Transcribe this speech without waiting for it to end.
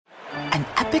An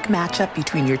epic matchup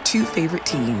between your two favorite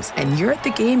teams, and you're at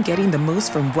the game getting the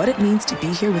most from what it means to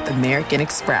be here with American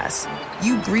Express.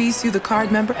 You breeze through the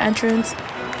card member entrance,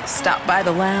 stop by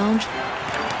the lounge.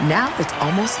 Now it's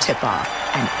almost tip-off,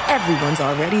 and everyone's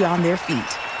already on their feet.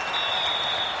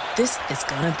 This is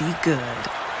gonna be good.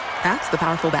 That's the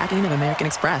powerful backing of American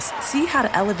Express. See how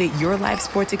to elevate your live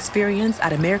sports experience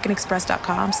at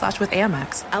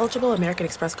americanexpress.com/with-Amex. Eligible American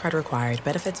Express card required.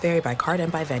 Benefits vary by card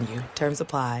and by venue. Terms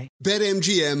apply.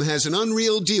 BetMGM has an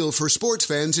unreal deal for sports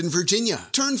fans in Virginia.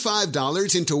 Turn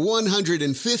 $5 into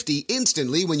 $150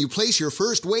 instantly when you place your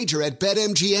first wager at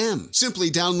BetMGM. Simply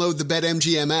download the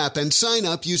BetMGM app and sign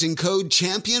up using code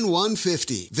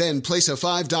CHAMPION150. Then place a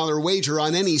 $5 wager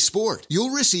on any sport.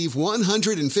 You'll receive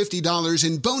 $150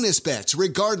 in bonus bets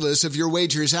regardless of your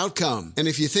wager's outcome. And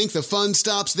if you think the fun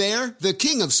stops there, the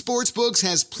king of sportsbooks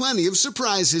has plenty of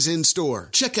surprises in store.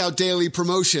 Check out daily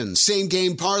promotions,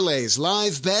 same-game parlays,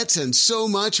 live bets, and so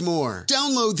much more.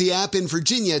 Download the app in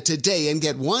Virginia today and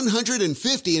get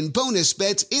 $150 in bonus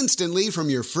bets instantly from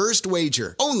your first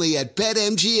wager. Only at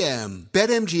BetMGM.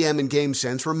 BetMGM and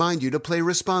GameSense remind you to play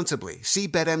responsibly. See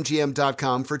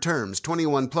BetMGM.com for terms.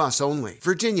 21 plus only.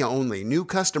 Virginia only. New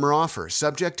customer offer.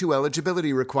 Subject to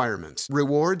eligibility requirements.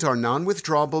 Rewards are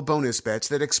non-withdrawable bonus bets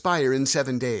that expire in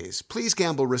 7 days. Please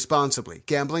gamble responsibly.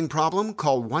 Gambling problem?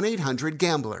 Call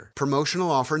 1-800-GAMBLER.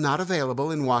 Promotional offer not available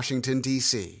in Washington,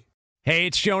 D.C. Hey,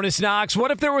 it's Jonas Knox. What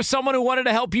if there was someone who wanted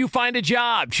to help you find a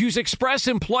job? Choose Express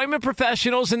Employment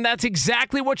Professionals, and that's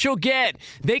exactly what you'll get.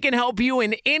 They can help you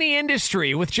in any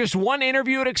industry. With just one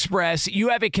interview at Express, you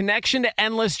have a connection to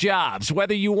endless jobs.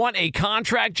 Whether you want a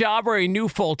contract job or a new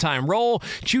full-time role,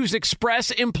 choose Express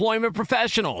Employment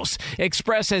Professionals.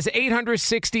 Express has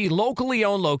 860 locally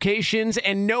owned locations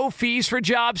and no fees for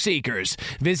job seekers.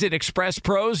 Visit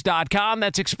expresspros.com.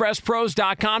 That's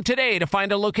expresspros.com today to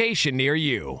find a location near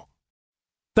you.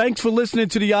 Thanks for listening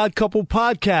to the Odd Couple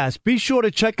podcast. Be sure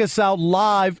to check us out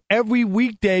live every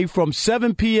weekday from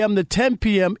 7 p.m. to 10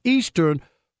 p.m. Eastern,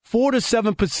 4 to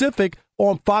 7 Pacific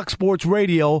on Fox Sports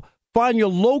Radio. Find your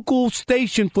local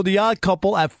station for the Odd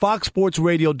Couple at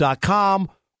foxsportsradio.com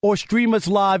or stream us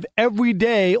live every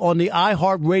day on the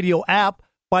iHeartRadio app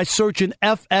by searching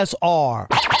FSR.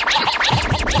 Now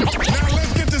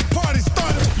let's get this party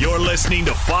started. You're listening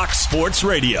to Fox Sports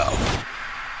Radio.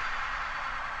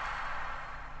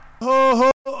 Ho, ho,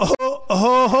 ho,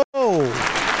 ho, ho.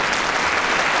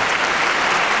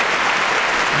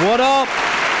 What up?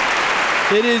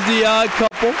 It is the Odd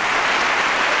Couple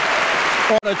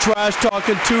on a Trash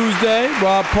Talking Tuesday.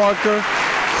 Rob Parker,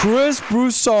 Chris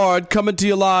Broussard coming to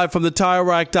you live from the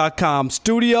TireRack.com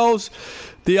studios.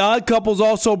 The Odd Couple is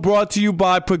also brought to you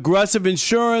by Progressive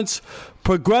Insurance.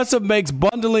 Progressive makes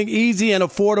bundling easy and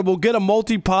affordable. Get a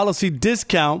multi-policy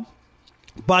discount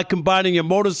by combining your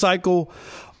motorcycle,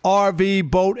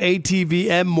 RV, boat, ATV,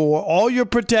 and more. All your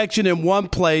protection in one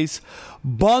place.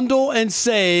 Bundle and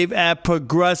save at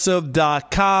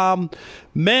Progressive.com.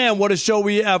 Man, what a show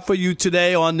we have for you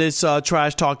today on this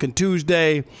Trash Talking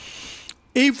Tuesday.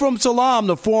 Ephraim Salaam,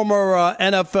 the former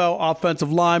NFL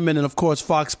offensive lineman and, of course,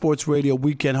 Fox Sports Radio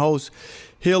weekend host.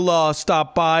 He'll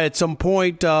stop by at some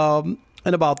point in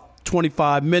about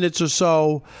 25 minutes or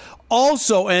so.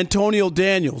 Also, Antonio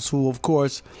Daniels, who, of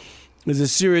course, is a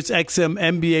Sirius XM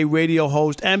NBA radio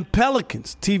host and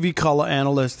Pelicans TV color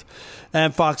analyst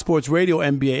and Fox Sports Radio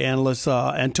NBA analyst.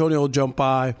 Antonio will jump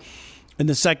by in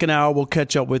the second hour. We'll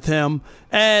catch up with him.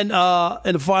 And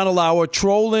in the final hour,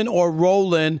 Trolling or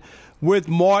Rolling with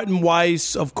Martin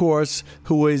Weiss, of course,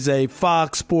 who is a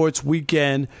Fox Sports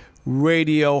Weekend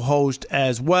radio host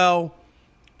as well.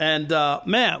 And,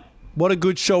 man, what a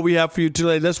good show we have for you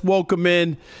today. Let's welcome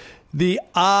in the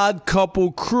Odd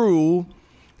Couple crew.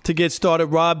 To get started,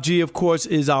 Rob G, of course,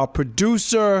 is our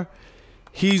producer.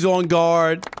 He's on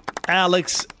guard.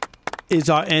 Alex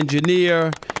is our engineer.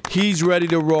 He's ready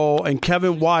to roll. And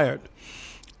Kevin Wyatt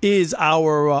is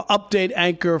our update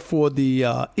anchor for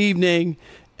the evening.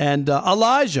 And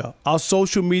Elijah, our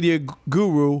social media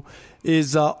guru,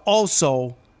 is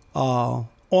also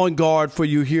on guard for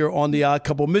you here on the Odd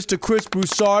Couple. Mr. Chris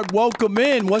Broussard, welcome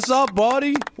in. What's up,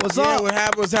 buddy? What's up? Yeah,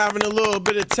 was having a little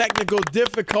bit of technical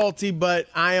difficulty, but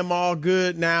I am all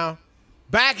good now.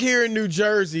 Back here in New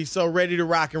Jersey, so ready to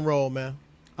rock and roll, man.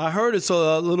 I heard it's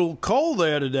a little cold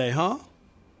there today, huh?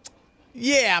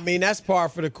 Yeah, I mean, that's par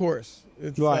for the course.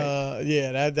 It's, right.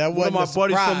 Yeah, that One wasn't of my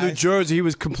buddies from New Jersey, he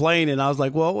was complaining. I was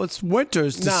like, well, it's winter.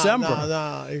 It's December.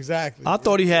 No, exactly. I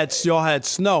thought y'all had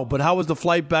snow, but how was the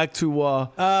flight back to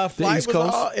the East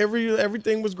Coast?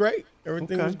 Everything was great.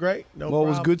 Everything was great. No problem. Well, it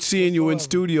was good seeing you in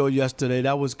studio yesterday.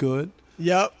 That was good.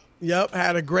 Yep. Yep,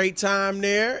 had a great time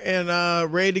there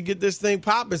and ready to get this thing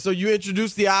popping. So you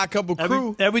introduced the Odd Couple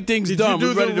crew. Everything's did done.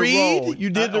 You do We're ready the read? to roll. You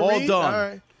did the all read? done. All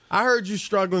right. I heard you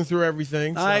struggling through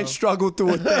everything. So. I ain't struggled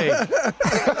through a thing.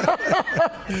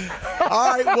 All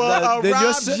right, well,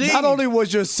 Rob G. Not only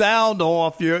was your sound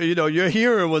off, your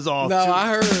hearing was off. No, too. I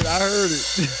heard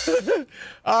it.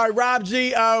 All right, Rob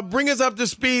G, bring us up to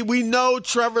speed. We know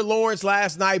Trevor Lawrence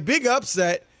last night, big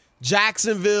upset.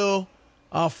 Jacksonville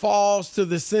falls to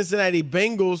the Cincinnati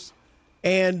Bengals,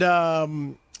 and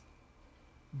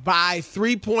by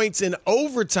 3 points in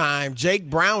overtime, Jake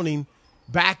Browning,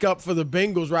 back up for the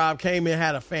Bengals, Rob, came in,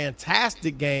 had a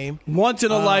fantastic game. Once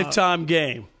in a lifetime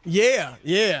game. Yeah.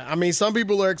 I mean, some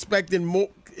people are expecting more.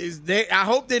 I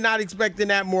hope they're not expecting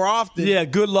that more often. Yeah,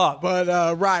 good luck. But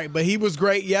but he was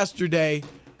great yesterday.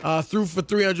 Threw for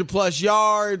 300-plus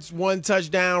yards, 1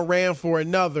 touchdown, ran for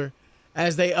another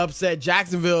as they upset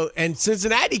Jacksonville. And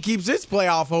Cincinnati keeps its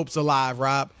playoff hopes alive,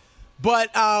 Rob.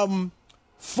 But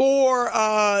for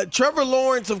Trevor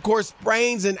Lawrence, of course,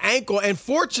 sprains an ankle. And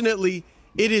fortunately,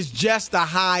 it is just a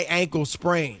high ankle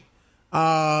sprain.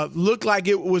 Looked like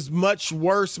it was much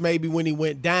worse maybe when he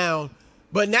went down.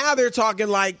 But now they're talking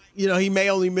like, he may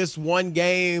only miss 1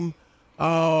 game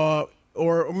or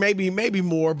maybe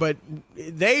more. But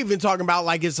they've been talking about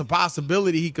like it's a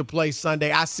possibility he could play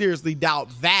Sunday. I seriously doubt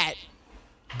that.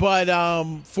 But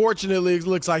fortunately, it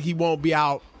looks like he won't be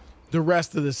out the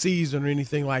rest of the season or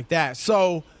anything like that.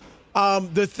 So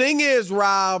the thing is,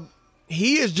 Rob,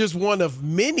 he is just one of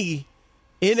many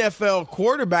NFL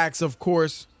quarterbacks, of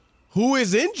course, who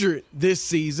is injured this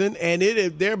season. And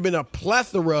there have been a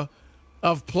plethora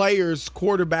of players,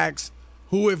 quarterbacks,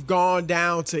 who have gone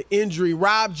down to injury.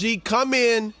 Rob G, come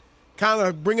in, kind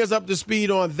of bring us up to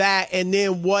speed on that, and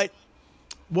then what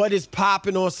is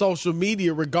popping on social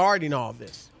media regarding all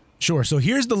this. Sure. So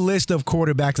here's the list of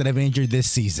quarterbacks that have injured this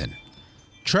season.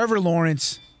 Trevor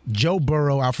Lawrence, Joe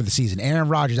Burrow out for the season. Aaron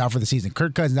Rodgers out for the season.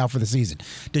 Kirk Cousins out for the season.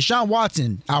 Deshaun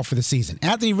Watson out for the season.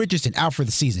 Anthony Richardson out for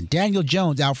the season. Daniel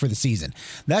Jones out for the season.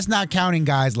 That's not counting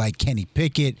guys like Kenny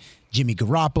Pickett, Jimmy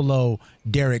Garoppolo,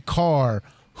 Derek Carr,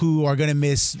 who are going to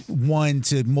miss 1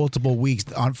 to multiple weeks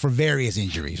for various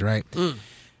injuries, right?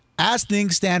 As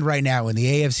things stand right now in the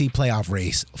AFC playoff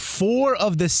race, 4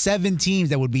 of the 7 teams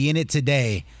that would be in it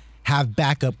today have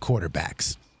backup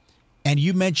quarterbacks. And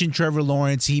you mentioned Trevor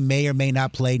Lawrence. He may or may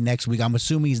not play next week. I'm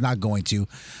assuming he's not going to.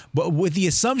 But with the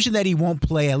assumption that he won't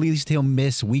play, at least he'll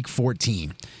miss week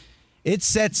 14. It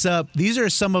sets up, these are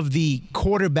some of the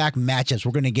quarterback matchups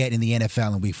we're going to get in the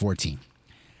NFL in week 14.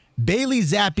 Bailey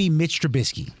Zappi, Mitch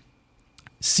Trubisky.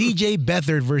 C.J.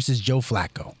 Beathard versus Joe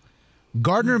Flacco.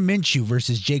 Gardner Minshew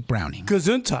versus Jake Browning.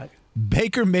 Gesundheit.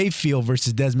 Baker Mayfield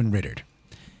versus Desmond Ridder.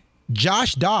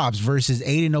 Josh Dobbs versus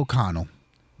Aiden O'Connell.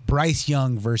 Bryce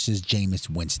Young versus Jameis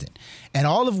Winston. And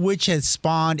all of which has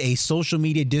spawned a social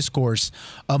media discourse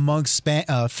amongst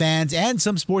fans and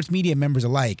some sports media members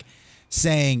alike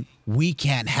saying, we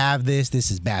can't have this.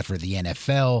 This is bad for the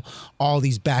NFL. All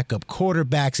these backup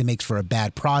quarterbacks, it makes for a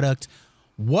bad product.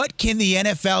 What can the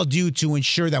NFL do to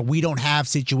ensure that we don't have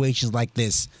situations like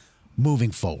this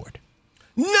moving forward?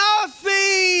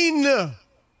 Nothing.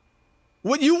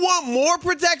 What, you want more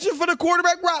protection for the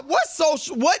quarterback, Rob?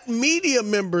 What media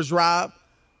members, Rob,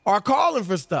 are calling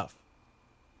for stuff?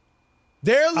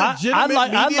 They're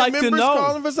legitimate media members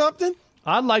calling for something?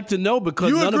 I'd like to know because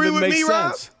you none agree of it with makes me,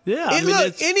 sense. Rob? Yeah.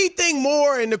 Look, anything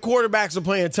more and the quarterbacks are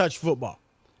playing touch football.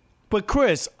 But,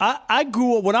 Chris, I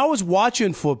grew up, when I was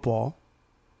watching football,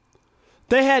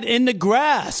 they had in the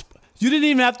grasp. You didn't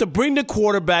even have to bring the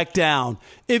quarterback down.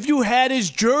 If you had his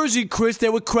jersey, Chris, they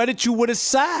would credit you with a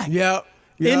sack. Yep.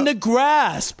 In the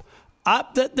grasp.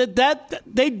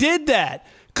 They did that.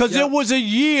 Because there was a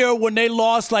year when they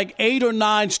lost like 8 or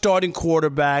 9 starting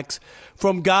quarterbacks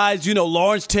from guys,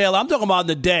 Lawrence Taylor. I'm talking about in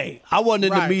the day. I wasn't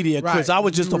in the media, Chris. I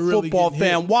was just a football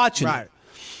fan watching it.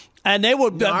 And they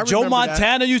were Joe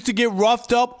Montana used to get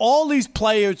roughed up. All these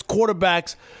players,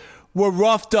 quarterbacks, were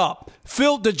roughed up.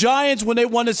 The Giants, when they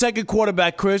won the second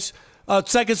quarterback, Chris,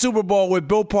 second Super Bowl with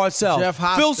Bill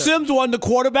Parcells. Phil Simms won the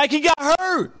quarterback. He got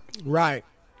hurt. Right.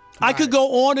 I could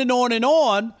go on and on and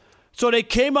on. So they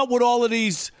came up with all of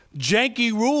these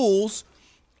janky rules,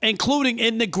 including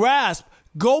in the grasp.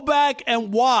 Go back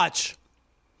and watch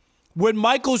when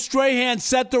Michael Strahan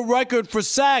set the record for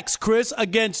sacks, Chris,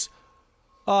 against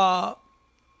Brett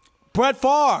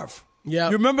Favre. Yeah.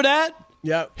 You remember that?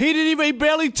 Yep. He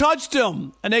barely touched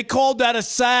him, and they called that a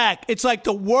sack. It's like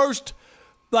the worst,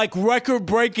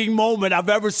 record-breaking moment I've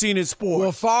ever seen in sports.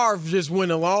 Well, Favre just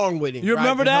went along with him. You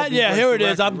remember that? Yeah, here it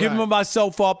is. I'm giving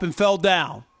myself up and fell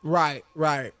down. Right.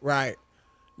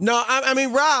 No, I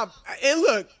mean, Rob, and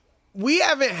look, we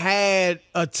haven't had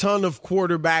a ton of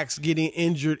quarterbacks getting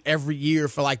injured every year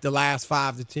for like the last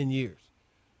 5 to 10 years.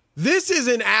 This is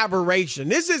an aberration.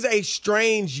 This is a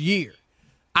strange year.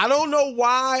 I don't know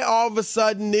why all of a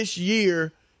sudden this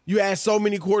year you had so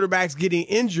many quarterbacks getting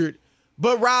injured.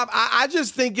 But, Rob, I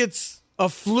just think it's a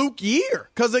fluke year.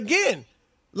 Because, again,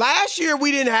 last year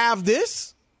we didn't have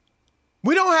this.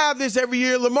 We don't have this every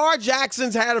year. Lamar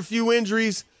Jackson's had a few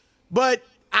injuries, but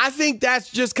I think that's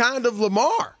just kind of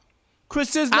Lamar.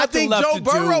 Chris, there's nothing left to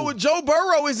do. Joe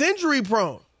Burrow is injury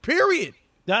prone, period.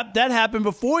 That happened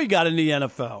before he got in the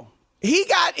NFL. He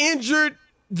got injured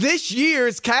this year,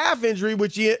 his calf injury,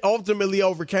 which he ultimately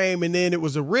overcame, and then it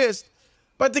was a wrist.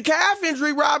 But the calf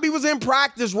injury, Robbie, was in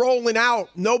practice rolling out.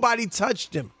 Nobody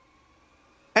touched him.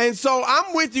 And so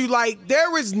I'm with you. Like,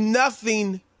 there is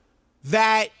nothing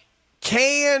that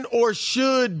can or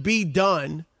should be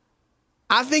done.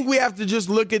 I think we have to just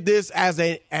look at this as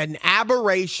an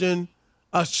aberration,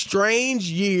 a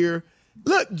strange year.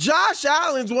 Look, Josh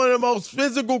Allen's one of the most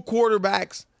physical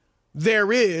quarterbacks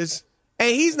there is,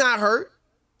 and he's not hurt.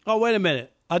 Oh, wait a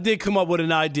minute. I did come up with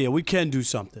an idea. We can do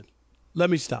something. Let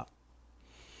me stop.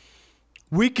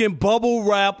 We can bubble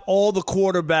wrap all the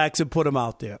quarterbacks and put them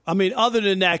out there. I mean, other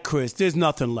than that, Chris, there's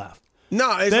nothing left.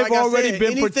 No, it's they've like already said,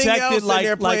 been protected else like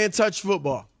they're playing touch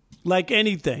football. Like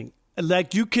anything.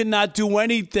 Like, you cannot do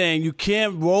anything. You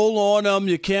can't roll on them.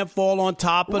 You can't fall on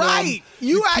top of them. Right.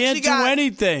 You can't do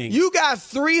anything. You got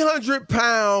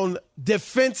 300-pound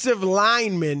defensive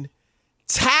linemen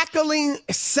tackling,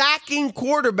 sacking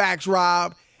quarterbacks,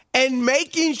 Rob, and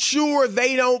making sure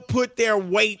they don't put their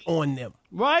weight on them.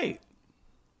 Right.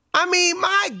 I mean,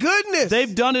 my goodness.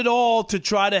 They've done it all to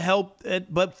try to help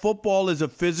it, but football is a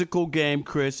physical game,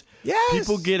 Chris. Yes.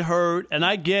 People get hurt, and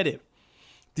I get it.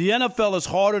 The NFL is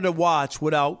harder to watch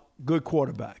without good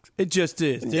quarterbacks. It just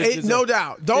is. No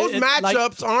doubt. Those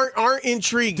matchups aren't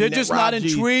intriguing. They're just not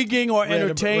intriguing or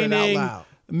entertaining,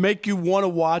 make you want to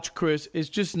watch, Chris. It's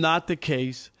just not the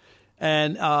case,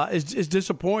 and it's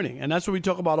disappointing. And that's what we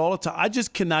talk about all the time. I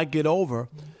just cannot get over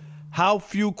how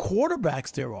few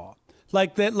quarterbacks there are.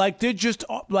 Like that, like they're just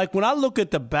like when I look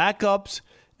at the backups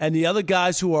and the other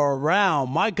guys who are around.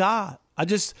 My God,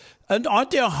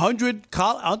 aren't there 100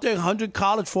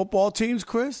 college football teams,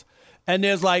 Chris? And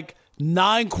there's like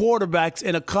 9 quarterbacks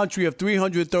in a country of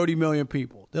 330 million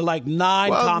people. They're like 9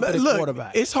 competent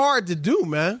quarterbacks. It's hard to do,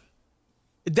 man.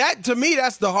 That to me,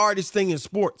 that's the hardest thing in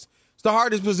sports. It's the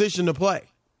hardest position to play.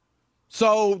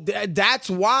 So that's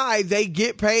why they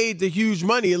get paid the huge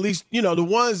money. At least the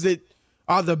ones that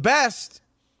are the best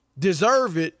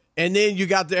deserve it, and then you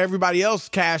got everybody else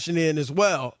cashing in as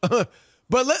well. But,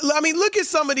 look at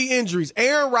some of the injuries.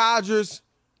 Aaron Rodgers,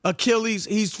 Achilles,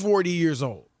 he's 40 years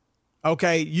old.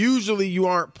 Okay? Usually you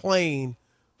aren't playing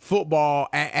football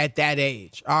at that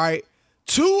age, all right?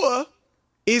 Tua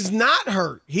is not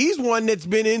hurt. He's one that's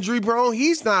been injury-prone.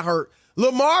 He's not hurt.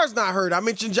 Lamar's not hurt. I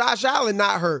mentioned Josh Allen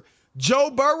not hurt. Joe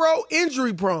Burrow,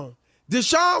 injury-prone.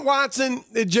 Deshaun Watson,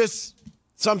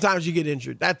 sometimes you get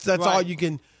injured. That's right. All you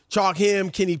can chalk him.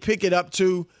 Can he pick it up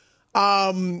to?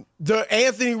 The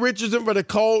Anthony Richardson for the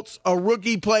Colts, a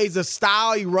rookie, plays a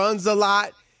style. He runs a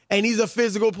lot, and he's a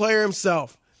physical player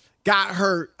himself. Got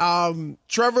hurt.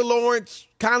 Trevor Lawrence,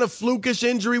 kind of flukish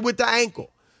injury with the ankle.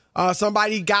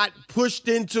 Somebody got pushed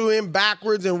into him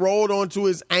backwards and rolled onto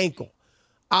his ankle.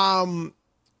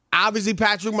 Obviously,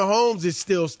 Patrick Mahomes is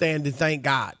still standing, thank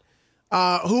God.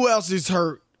 Who else is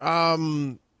hurt?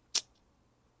 I'm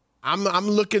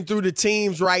looking through the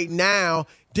teams right now.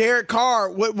 Derek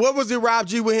Carr, what was it, Rob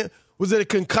G, with him? Was it a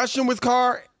concussion with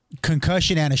Carr?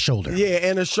 Concussion and a shoulder. Yeah,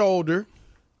 and a shoulder.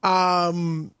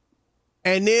 And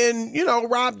then,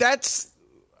 Rob,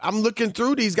 I'm looking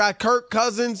through these guys. Kirk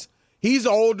Cousins, he's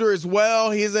older as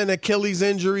well. He has an Achilles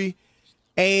injury.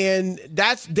 And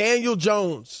that's Daniel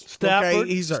Jones. Stafford, okay,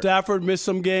 he's hurt. Stafford missed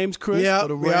some games, Chris, for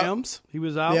the Rams. He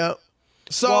was out. Yeah.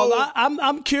 So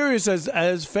I'm curious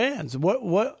as fans,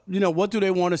 what do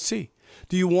they want to see?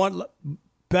 Do you want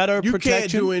better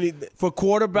protection for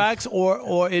quarterbacks,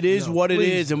 or it is what it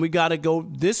is, and we got to go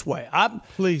this way?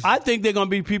 I think they're going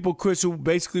to be people, Chris, who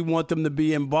basically want them to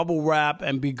be in bubble wrap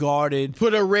and be guarded.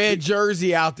 Put a red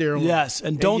jersey out there. Yes,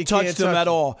 and don't touch them at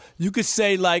all. You could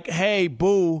say like, "Hey,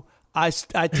 boo, I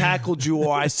tackled you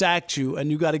or I sacked you," and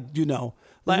you got to, Rob,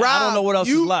 I don't know what else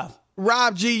is left.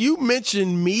 Rob G, you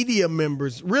mentioned media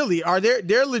members. Really, are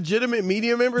there legitimate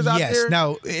media members out there? Yes.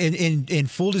 Now, in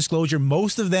full disclosure,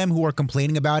 most of them who are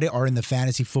complaining about it are in the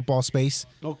fantasy football space.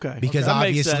 Okay. Because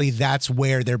obviously that's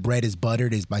where their bread is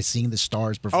buttered, is by seeing the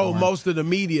stars perform. Oh, most of the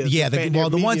media. Yeah.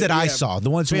 The ones that I saw, the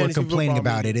ones who were complaining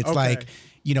about it, it's like,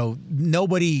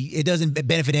 it doesn't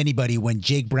benefit anybody when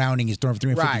Jake Browning is throwing for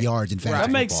 350 yards in fantasy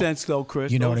That makes football. sense, though,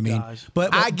 Chris. You know what I mean? Guys.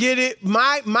 But I get it.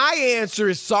 My answer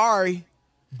is sorry,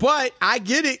 but I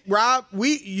get it, Rob.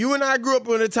 You and I grew up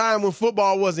in a time when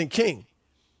football wasn't king.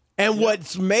 And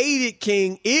what's made it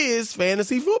king is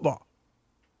fantasy football.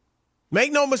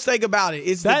 Make no mistake about it.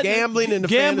 It's the gambling and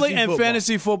the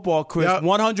fantasy football, Chris. Yep.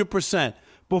 100%.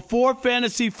 Before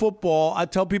fantasy football, I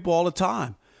tell people all the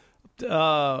time,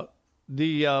 when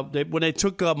they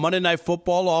took Monday Night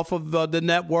Football off of the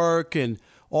network and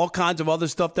all kinds of other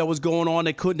stuff that was going on,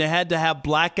 they had to have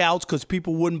blackouts because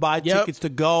people wouldn't buy tickets to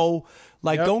go.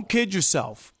 Don't kid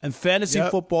yourself. And fantasy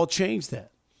football changed that.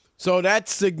 So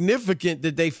that's significant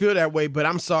that they feel that way, but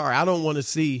I'm sorry. I don't want to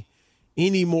see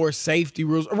any more safety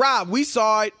rules. Rob, we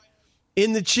saw it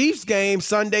in the Chiefs game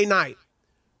Sunday night.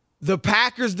 The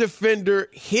Packers defender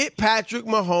hit Patrick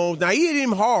Mahomes. Now, he hit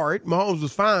him hard. Mahomes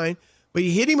was fine, but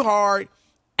he hit him hard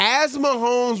as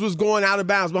Mahomes was going out of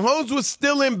bounds. Mahomes was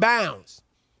still in bounds,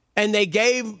 and they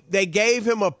gave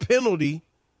him a penalty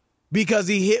because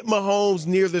he hit Mahomes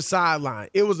near the sideline.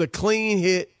 It was a clean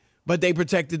hit, but they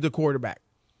protected the quarterback.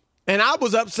 And I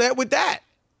was upset with that.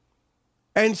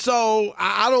 And so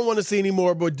I don't want to see any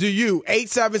more, but do you?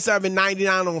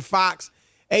 877-99 on Fox,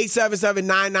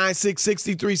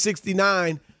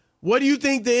 877-996-6369. What do you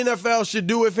think the NFL should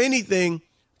do, if anything,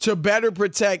 to better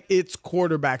protect its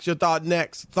quarterbacks? Your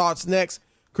thoughts next.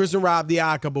 Chris and Rob, The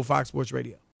Odd Couple, Fox Sports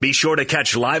Radio. Be sure to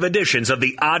catch live editions of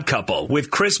The Odd Couple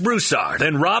with Chris Broussard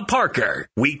and Rob Parker.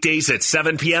 Weekdays at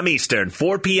 7 p.m. Eastern,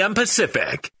 4 p.m.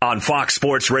 Pacific on Fox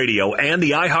Sports Radio and the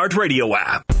iHeartRadio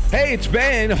app. Hey, it's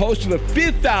Ben, host of The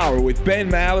Fifth Hour with Ben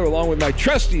Maller, along with my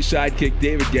trusty sidekick,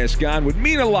 David Gascon. Would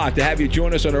mean a lot to have you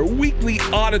join us on our weekly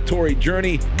auditory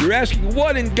journey. You're asking,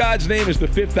 what in God's name is The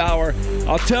Fifth Hour?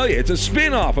 I'll tell you, it's a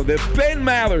spin-off of The Ben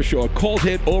Maller Show, a cult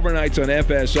hit overnights on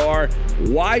FSR.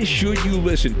 Why should you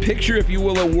listen? Picture, if you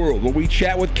will, a world where we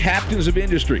chat with captains of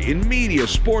industry in media,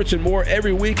 sports, and more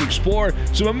every week. Explore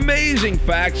some amazing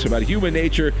facts about human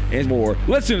nature and more.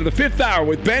 Listen to The Fifth Hour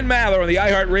with Ben Maller on the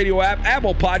iHeartRadio app,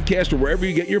 Apple Podcast, or wherever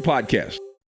you get your podcasts.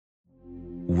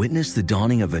 Witness the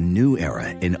dawning of a new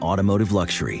era in automotive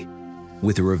luxury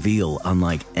with a reveal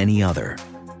unlike any other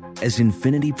as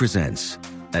Infiniti presents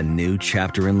a new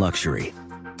chapter in luxury,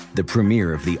 the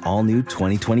premiere of the all-new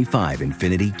 2025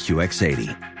 Infiniti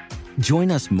QX80. Join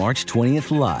us March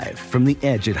 20th live from the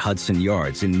Edge at Hudson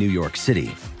Yards in New York City,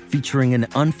 featuring an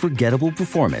unforgettable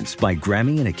performance by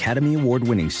Grammy and Academy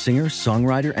Award-winning singer,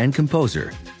 songwriter, and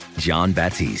composer, Jon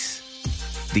Batiste.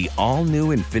 The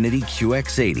all-new Infiniti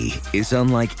QX80 is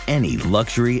unlike any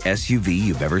luxury SUV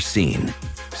you've ever seen.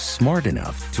 Smart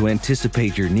enough to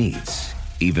anticipate your needs,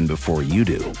 even before you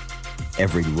do.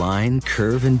 Every line,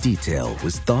 curve, and detail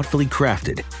was thoughtfully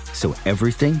crafted, so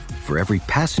everything for every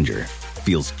passenger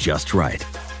feels just right.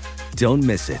 Don't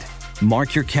miss it.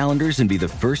 Mark your calendars and be the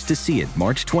first to see it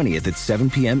March 20th at 7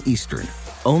 p.m. Eastern,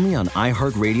 only on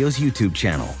iHeartRadio's YouTube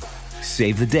channel.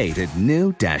 Save the date at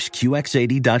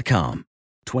new-QX80.com.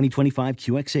 2025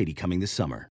 QX80 coming this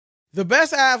summer. The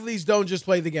best athletes don't just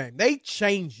play the game. They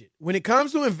change it. When it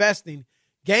comes to investing,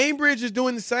 GameBridge is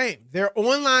doing the same. Their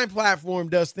online platform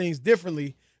does things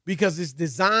differently because it's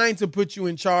designed to put you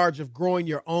in charge of growing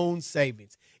your own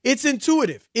savings. It's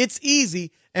intuitive, it's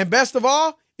easy, and best of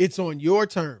all, it's on your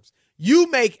terms. You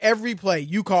make every play,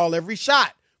 you call every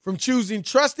shot, from choosing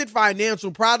trusted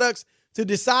financial products to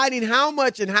deciding how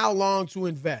much and how long to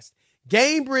invest.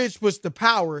 GameBridge puts the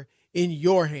power in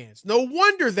your hands. No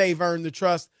wonder they've earned the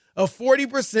trust of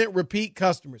 40% repeat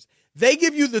customers. They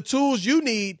give you the tools you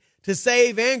need to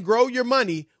save and grow your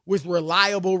money with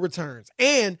reliable returns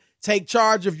and take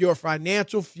charge of your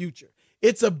financial future.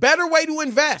 It's a better way to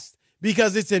invest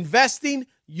because it's investing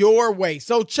your way.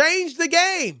 So change the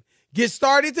game. Get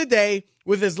started today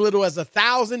with as little as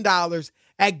 $1,000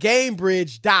 at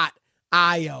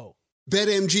GameBridge.io.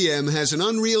 BetMGM has an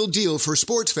unreal deal for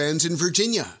sports fans in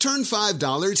Virginia. Turn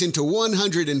 $5 into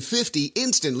 $150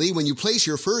 instantly when you place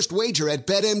your first wager at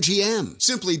BetMGM.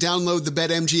 Simply download the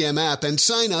BetMGM app and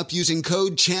sign up using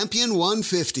code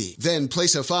CHAMPION150. Then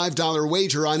place a $5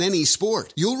 wager on any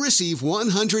sport. You'll receive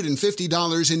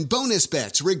 $150 in bonus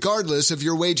bets regardless of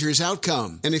your wager's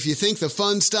outcome. And if you think the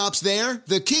fun stops there,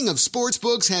 the King of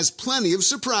Sportsbooks has plenty of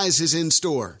surprises in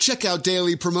store. Check out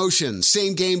daily promotions,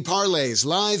 same-game parlays,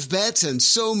 live bets, bets, and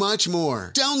so much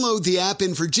more. Download the app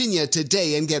in Virginia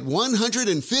today and get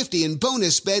 $150 in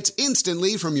bonus bets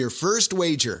instantly from your first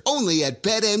wager. Only at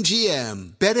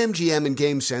BetMGM. BetMGM and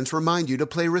GameSense remind you to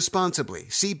play responsibly.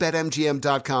 See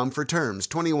BetMGM.com for terms.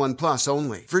 21 plus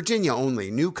only. Virginia only.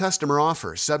 New customer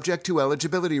offer. Subject to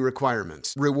eligibility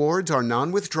requirements. Rewards are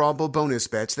non-withdrawable bonus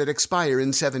bets that expire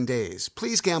in 7 days.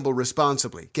 Please gamble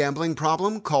responsibly. Gambling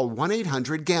problem? Call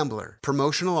 1-800-GAMBLER.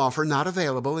 Promotional offer not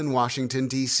available in Washington,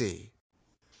 D.C.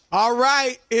 All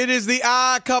right. It is the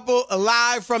Odd Couple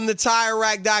live from the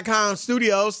TireRack.com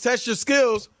studios. Test your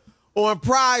skills on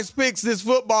Prize Picks this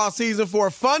football season for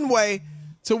a fun way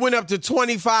to win up to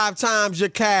 25 times your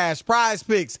cash. Prize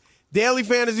Picks, daily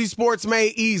fantasy sports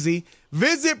made easy.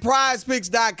 Visit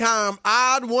prizepicks.com,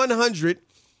 odd100,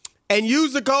 and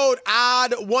use the code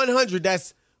odd100.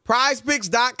 That's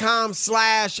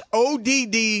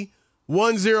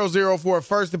prizepicks.com/ODD100 for a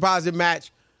first deposit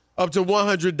match up to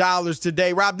 $100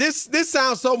 today. Rob, this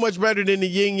sounds so much better than the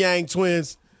Yin Yang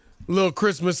Twins little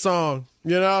Christmas song,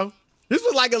 you know? This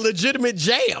was like a legitimate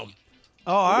jam.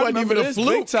 Oh, I remember this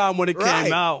big time when it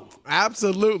came out.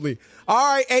 Absolutely.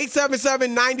 All right,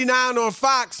 877-99 on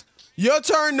Fox. Your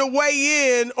turn to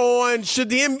weigh in on should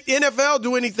the NFL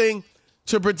do anything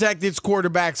to protect its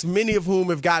quarterbacks, many of whom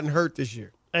have gotten hurt this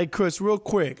year. Hey, Chris, real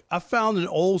quick. I found an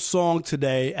old song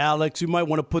today. Alex, you might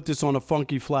want to put this on a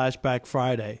Funky Flashback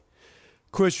Friday.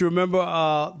 Chris, you remember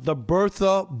the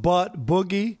Bertha Butt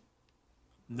Boogie?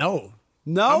 No.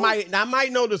 No? I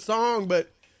might know the song, but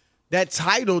that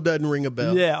title doesn't ring a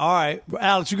bell. Yeah, all right.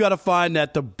 Alex, you got to find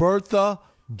that. The Bertha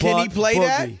Butt Can he play Boogie.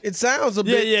 that? It sounds a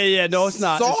bit Yeah. No, it's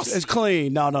not. saucy. It's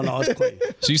clean. No, it's clean.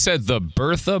 So you said the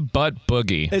Bertha Butt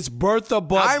Boogie. It's Bertha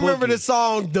Butt Boogie. I remember the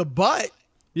song The Butt.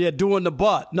 Yeah, doing the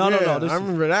butt. No. I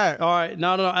remember that. All right.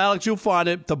 No. Alex, you'll find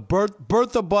it. The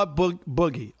Bertha Butt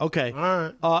Boogie. Okay. All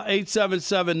right.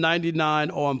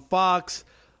 877-99 on Fox.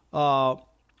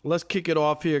 Let's kick it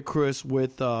off here, Chris,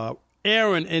 with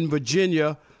Aaron in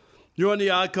Virginia. You're on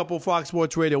the Odd Couple Fox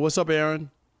Sports Radio. What's up, Aaron?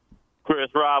 Chris,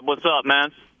 Rob, what's up,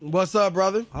 man? What's up,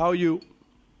 brother? How are you?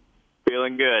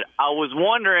 Feeling good. I was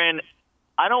wondering,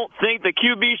 I don't think the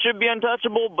QB should be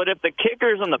untouchable, but if the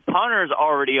kickers and the punters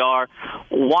already are,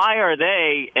 why are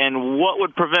they, and what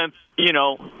would prevent,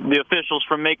 the officials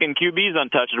from making QBs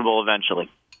untouchable eventually?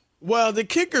 Well, the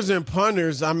kickers and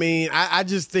punters, I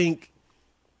just think,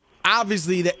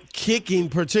 obviously, that kicking,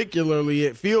 particularly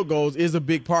at field goals, is a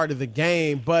big part of the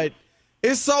game, but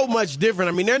it's so much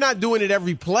different. They're not doing it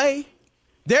every play.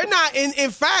 They're not. In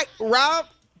fact, Rob,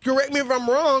 correct me if I'm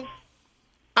wrong,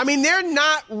 they're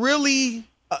not really,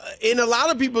 in a lot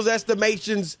of people's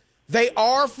estimations, they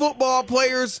are football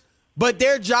players, but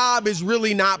their job is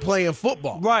really not playing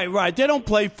football. Right. They don't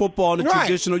play football in the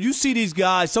traditional. You see these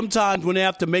guys, sometimes when they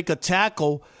have to make a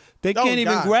tackle, they can't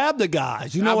even grab the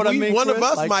guys. You know what I mean, One Chris? of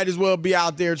us might as well be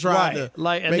out there trying to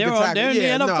make a tackle. They're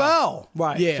in the NFL.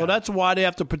 Right. Yeah. So that's why they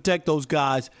have to protect those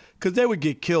guys, because they would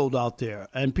get killed out there,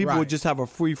 and people would just have a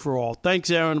free-for-all. Thanks,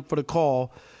 Aaron, for the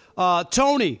call.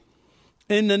 Tony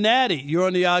in the Natty, you're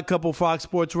on the Odd Couple Fox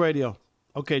Sports Radio.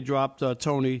 Okay, dropped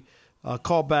Tony.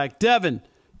 Call back. Devin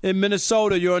in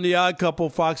Minnesota, you're on the Odd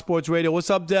Couple Fox Sports Radio. What's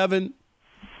up, Devin?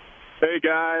 Hey,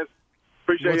 guys.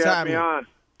 Appreciate you having me on.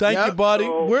 Thank you, buddy.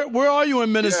 So, where are you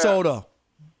in Minnesota?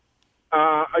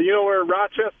 You know where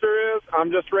Rochester is?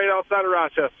 I'm just right outside of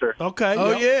Rochester. Okay.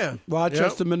 Yeah.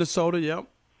 Rochester, Minnesota, yep.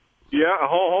 Yeah,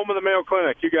 home of the Mayo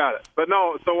Clinic. You got it. But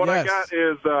no, so what I got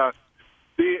is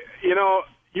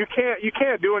you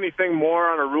can't do anything more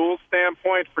on a rules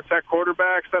standpoint to protect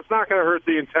quarterbacks. That's not going to hurt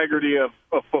the integrity of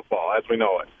football as we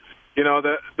know it.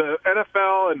 The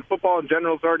NFL and football in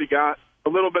general has already got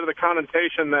a little bit of the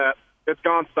connotation that it's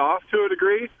gone soft to a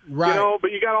degree, right.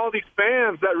 But you got all these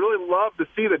fans that really love to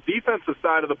see the defensive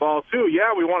side of the ball too.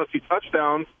 Yeah, we want to see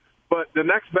touchdowns, but the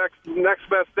next best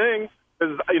thing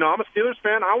is, I'm a Steelers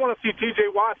fan. I want to see T.J.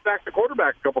 Watt sack the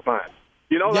quarterback a couple times.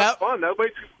 That's fun. That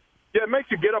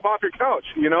makes you get up off your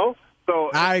couch.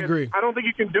 So I agree. I don't think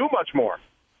you can do much more.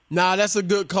 Nah, that's a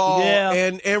good call. Yeah.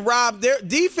 And Rob, their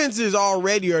defenses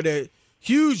already are at a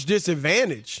huge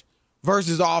disadvantage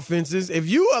versus offenses. If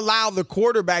you allow the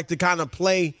quarterback to kind of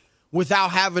play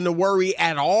without having to worry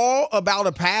at all about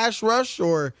a pass rush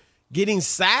or getting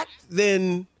sacked,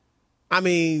 then,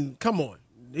 come on.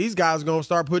 These guys are going to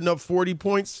start putting up 40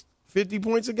 points, 50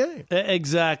 points a game.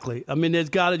 Exactly. You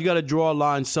got to draw a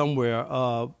line somewhere.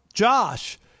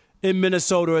 Josh in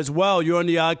Minnesota as well. You're on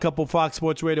the Odd Couple Fox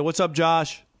Sports Radio. What's up,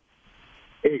 Josh?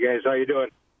 Hey, guys. How you doing?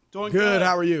 Doing good.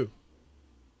 How are you?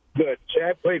 Good.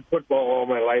 I played football all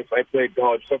my life. I played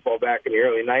college football back in the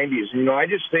early 90s. I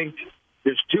just think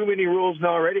There's too many rules now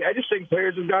already. I just think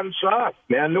players have gotten soft,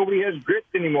 man. Nobody has grit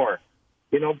anymore.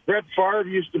 Brett Favre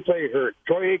used to play hurt.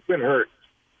 Troy Aikman hurt.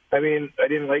 I mean, I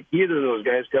didn't like either of those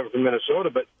guys coming from Minnesota,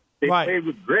 but they played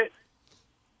with grit.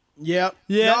 Yep.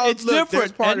 Yeah, no, it's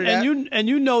different. And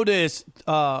you know this,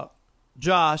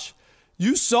 Josh.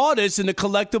 You saw this in the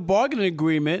collective bargaining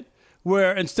agreement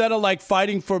where instead of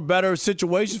fighting for better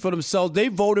situations for themselves, they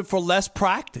voted for less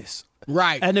practice.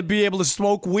 Right. And to be able to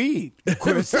smoke weed,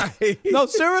 Chris. Right. No,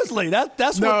 seriously.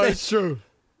 That's what it's true.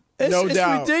 It's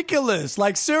ridiculous.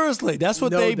 Seriously, that's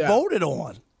what they voted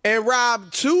on. And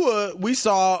Rob, Tua, we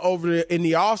saw in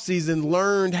the offseason,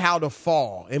 learned how to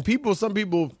fall. And some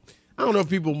people, I don't know if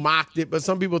people mocked it, but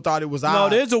some people thought it was odd. No,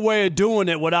 there's a way of doing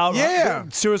it without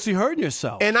seriously hurting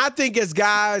yourself. And I think as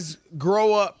guys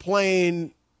grow up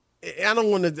playing, I don't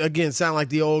want to, again, sound like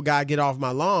the old guy, get off my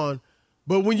lawn,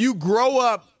 but when you grow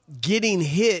up getting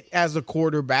hit as a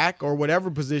quarterback or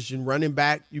whatever position, running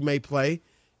back you may play,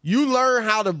 you learn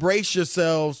how to brace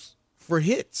yourselves for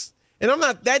hits. And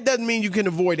that doesn't mean you can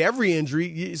avoid every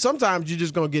injury. Sometimes you're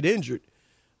just going to get injured.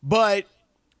 But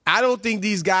I don't think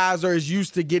these guys are as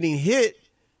used to getting hit,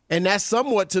 and that's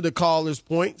somewhat to the caller's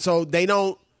point. So they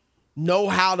don't know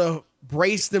how to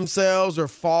brace themselves or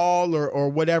fall or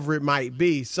whatever it might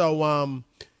be. So,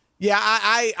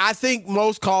 I think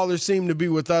most callers seem to be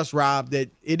with us, Rob, that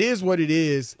it is what it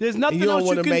is. There's nothing you don't else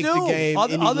want you to can make do the game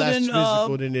any less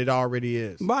physical than it already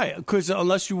is. Right, because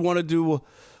unless you want to do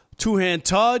two-hand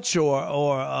touch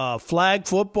or flag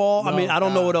football. I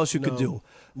don't know what else you could do.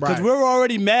 Because we're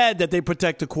already mad that they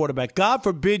protect the quarterback. God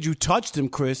forbid you touched him,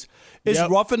 Chris. It's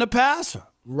roughing the passer.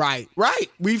 Right.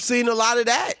 We've seen a lot of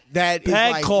that. Bad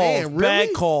calls. Man, really?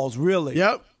 Bad calls, really.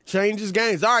 Yep. Changes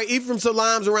games. All right, Ephraim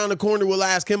Salaam's around the corner. We'll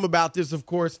ask him about this, of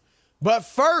course. But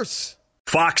first,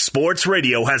 Fox Sports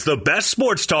Radio has the best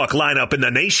sports talk lineup in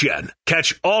the nation.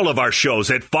 Catch all of our shows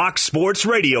at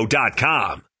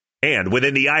foxsportsradio.com. And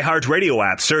within the iHeartRadio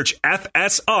app, search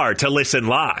FSR to listen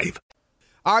live.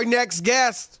 Our next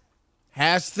guest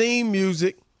has theme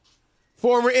music.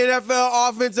 Former NFL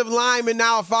offensive lineman,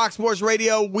 now a Fox Sports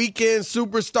Radio weekend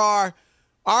superstar.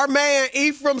 Our man,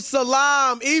 Ephraim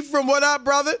Salaam. Ephraim, what up,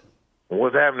 brother?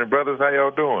 What's happening, brothers? How y'all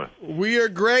doing? We are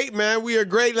great, man. We are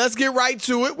great. Let's get right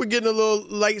to it. We're getting a little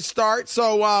late start.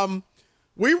 So,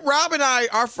 Rob and I,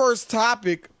 our first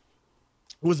topic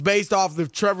was based off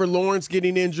of Trevor Lawrence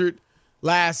getting injured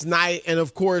last night. And,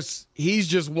 of course, he's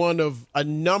just one of a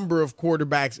number of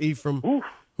quarterbacks, Ephraim,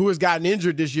 who has gotten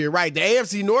injured this year. Right, the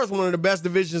AFC North, one of the best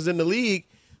divisions in the league.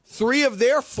 3 of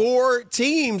their 4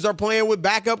 teams are playing with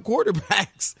backup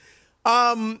quarterbacks.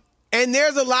 And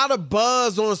there's a lot of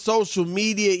buzz on social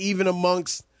media, even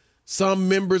amongst some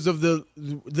members of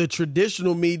the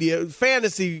traditional media,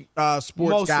 fantasy sports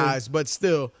Mostly. guys, but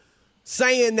still,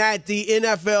 saying that the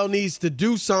NFL needs to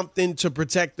do something to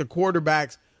protect the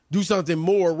quarterbacks, do something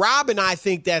more. Rob and I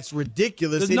think that's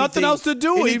ridiculous. There's nothing else to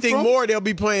do. Anything Ephraim. more, they'll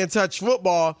be playing touch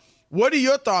football. What are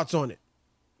your thoughts on it?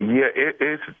 Yeah,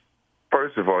 it's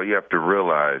first of all, you have to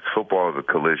realize football is a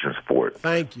collision sport.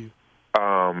 Thank you.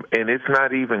 And it's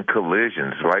not even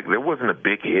collisions. There wasn't a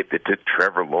big hit that took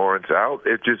Trevor Lawrence out.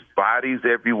 It's just bodies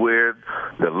everywhere.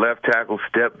 The left tackle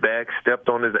stepped back, stepped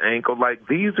on his ankle.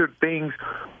 These are things.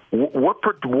 What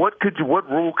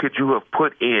rule could you have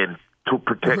put in to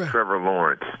protect Trevor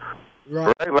Lawrence?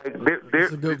 Right.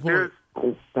 That's a good point.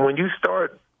 When you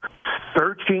start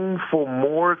searching for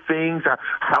more things,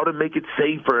 how to make it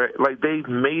safer, they've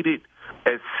made it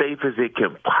as safe as it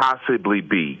can possibly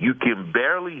be. You can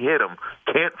barely hit them,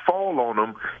 can't fall on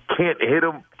them, can't hit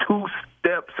them 2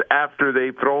 steps after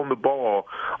they've thrown the ball.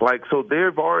 So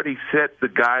they've already set the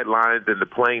guidelines and the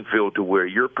playing field to where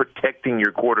you're protecting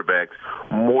your quarterbacks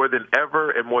more than ever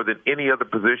and more than any other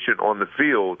position on the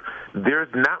field.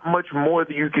 There's not much more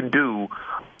that you can do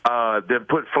than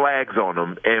put flags on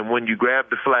them. And when you grab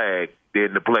the flag,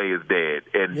 then the play is dead.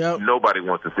 And nobody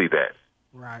wants to see that.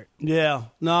 Right. Yeah.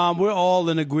 No, we're all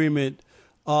in agreement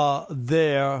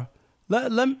there.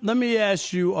 Let me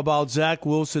ask you about Zach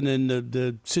Wilson and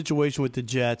the situation with the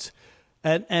Jets.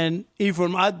 And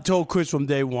Ephraim, I told Chris from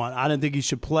day one, I didn't think he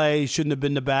should play. He shouldn't have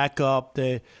been the backup.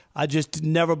 I just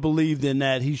never believed in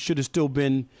that. He should have still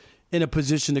been in a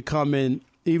position to come in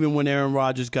even when Aaron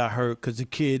Rodgers got hurt because the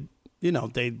kid,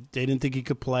 they didn't think he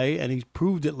could play, and he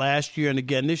proved it last year and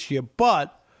again this year.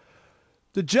 But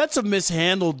the Jets have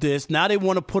mishandled this. Now they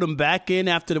want to put him back in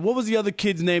after what was the other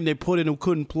kid's name they put in who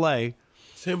couldn't play?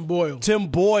 Tim Boyle. Tim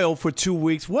Boyle for 2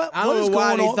 weeks. I don't know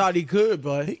why they thought he could,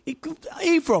 but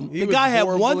Ephraim, the guy had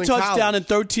 1 touchdown and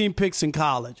 13 picks in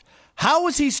college. How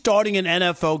is he starting an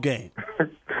NFL game?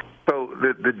 So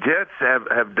the Jets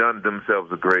have done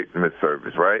themselves a great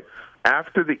misservice, right?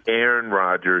 after the Aaron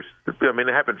Rodgers, I mean,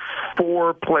 it happened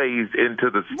 4 plays into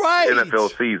the NFL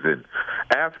season.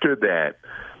 After that,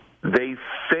 they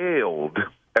failed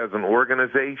as an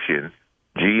organization,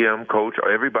 GM, coach,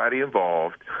 everybody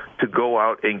involved, to go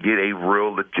out and get a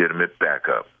real legitimate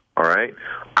backup. All right?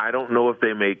 I don't know if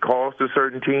they made calls to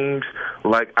certain teams.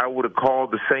 Like, I would have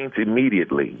called the Saints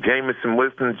immediately. Jameson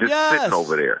Winston's just sitting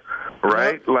over there,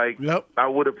 right? I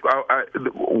would have.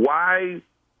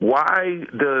 Why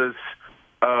does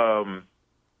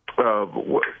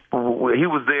he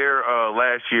was there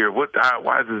last year?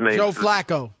 Why is his name? Joe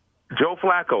Flacco. Joe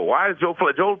Flacco. Why is Joe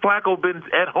Flacco? Joe Flacco been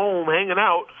at home hanging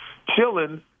out,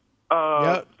 chilling,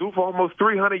 threw for almost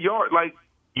 300 yards. Like,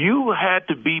 you had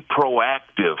to be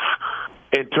proactive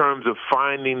in terms of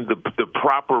finding the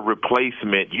proper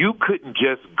replacement. You couldn't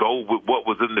just go with what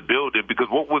was in the building, because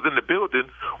what was in the building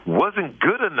wasn't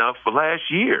good enough for last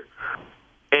year.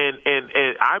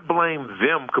 And I blame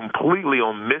them completely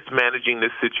on mismanaging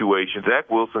this situation. Zach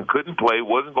Wilson couldn't play,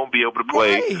 wasn't going to be able to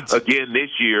play again this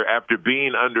year after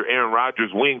being under Aaron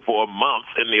Rodgers' wing for a month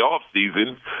in the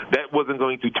offseason. That wasn't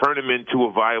going to turn him into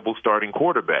a viable starting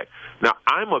quarterback. Now,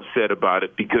 I'm upset about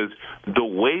it because the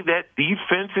way that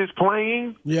defense is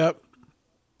playing and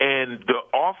the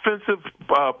offensive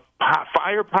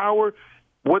firepower,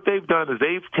 what they've done is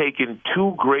they've taken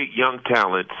 2 great young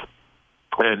talents,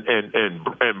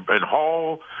 and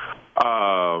Hall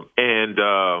and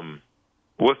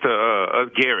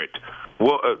Garrett.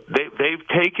 Well, they've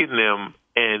taken them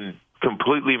and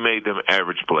completely made them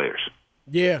average players.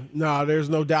 Yeah, no, there's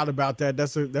no doubt about that.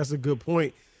 That's a good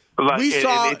point. Go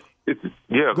ahead.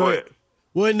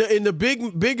 Well, in the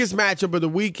biggest matchup of the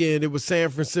weekend, it was San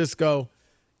Francisco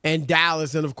and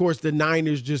Dallas, and of course the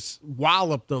Niners just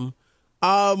walloped them.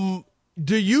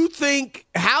 Do you think,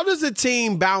 how does a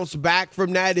team bounce back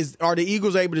from that? Are the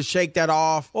Eagles able to shake that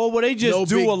off? Well, they just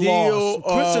do a loss.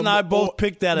 Chris and I both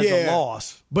picked that as a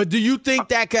loss. But do you think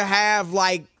that could have,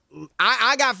 like,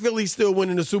 I got Philly still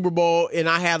winning the Super Bowl, and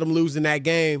I had them losing that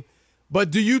game. But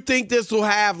do you think this will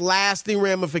have lasting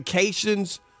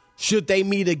ramifications should they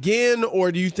meet again,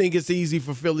 or do you think it's easy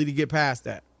for Philly to get past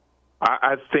that?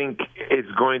 I think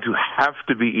it's going to have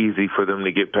to be easy for them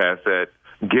to get past that,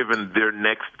 given their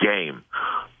next game.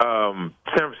 San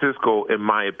Francisco, in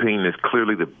my opinion, is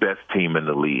clearly the best team in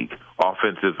the league.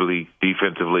 Offensively,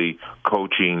 defensively,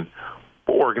 coaching,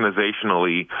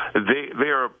 organizationally. They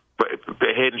are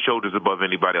head and shoulders above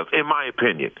anybody else, in my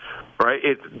opinion. Right?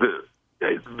 It's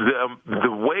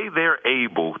the way they're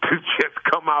able to just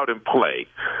come out and play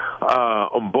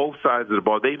on both sides of the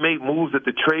ball. They made moves at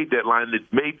the trade deadline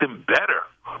that made them better.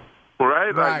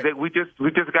 Right? Like we just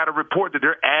got to report that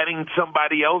they're adding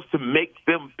somebody else to make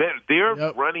them better.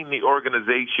 They're running the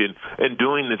organization and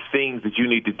doing the things that you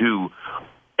need to do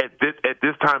at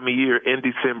this time of year, in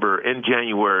December, in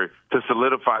January, to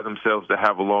solidify themselves to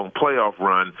have a long playoff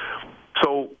run.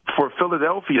 So for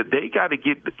Philadelphia, they got to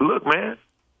look, man,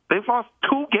 they've lost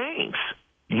 2 games.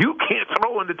 You can't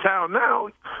throw in the towel now.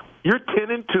 You're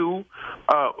 10-2,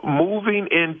 moving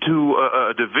into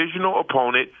a divisional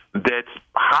opponent that's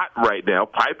hot right now,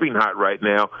 piping hot right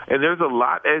now, and there's a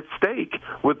lot at stake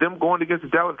with them going against the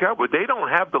Dallas Cowboys. They don't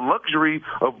have the luxury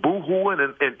of boo-hooing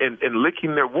and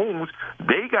licking their wounds.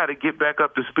 They got to get back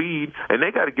up to speed, and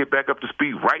they got to get back up to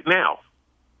speed right now.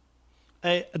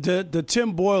 Hey, the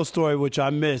Tim Boyle story, which I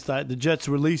missed, the Jets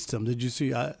released him. Did you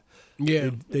see?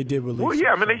 Yeah, they did release. Well,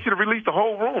 yeah, I mean, they should have released the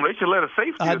whole room. They should let a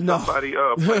safety or somebody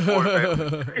play for it.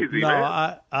 It's crazy,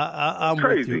 man. I'm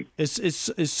crazy. With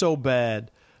you. It's so bad.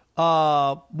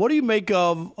 What do you make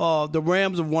of the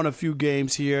Rams have won a few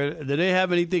games here? Do they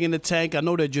have anything in the tank? I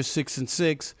know they're just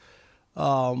 6-6,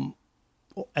 and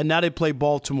now they play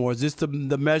Baltimore. Is this the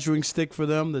measuring stick for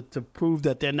them to prove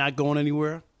that they're not going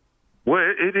anywhere?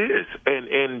 Well, it is,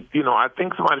 and I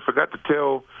think somebody forgot to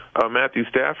tell Matthew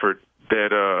Stafford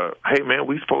that, hey, man,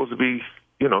 we supposed to be,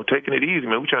 taking it easy,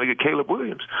 man. We're trying to get Caleb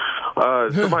Williams.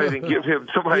 Somebody didn't give him.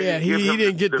 He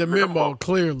didn't get the memo,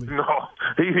 clearly. No,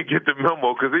 he didn't get the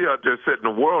memo because he out there setting the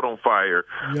world on fire.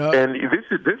 Yep. And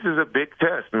this is a big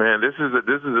test, man. This is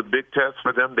a big test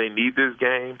for them. They need this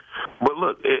game. But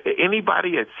look,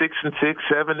 anybody at 6-6,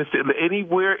 7,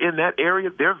 anywhere in that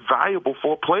area, they're valuable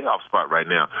for a playoff spot right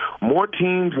now. More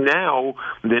teams now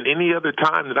than any other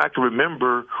time that I can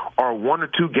remember are 1 or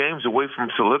 2 games away from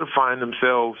solidifying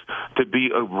themselves to be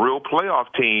a real playoff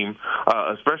team,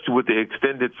 especially with the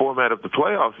extended format of the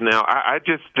playoffs now. I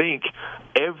just think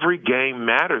every game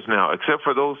matters now, except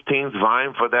for those teams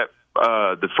vying for that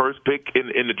the first pick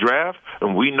in the draft,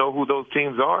 and we know who those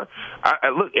teams are.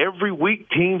 Look, every week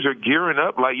teams are gearing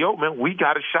up like, yo, man, we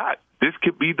got a shot. this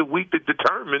could be the week that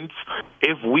determines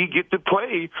if we get to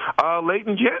play late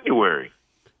in January.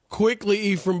 Quickly,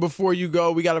 Ephraim, before you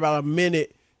go, we got about a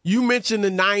minute. You mentioned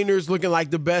the Niners looking like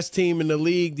the best team in the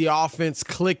league, the offense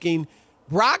clicking.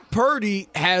 Brock Purdy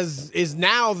is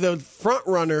now the front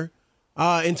runner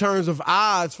in terms of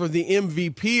odds for the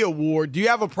MVP award. Do you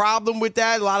have a problem with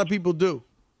that? A lot of people do.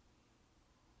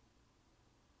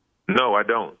 No, I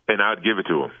don't, and I'd give it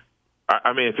to him.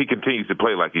 I mean, if he continues to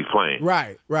play like he's playing.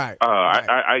 Right.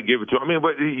 I give it to him. I mean,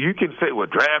 but you can say, well,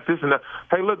 draft this and that.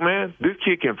 Hey, look, man, this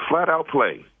kid can flat out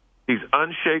play. He's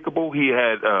unshakable. He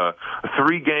had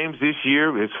 3 games this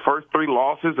year, his first 3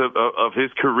 losses of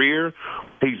his career.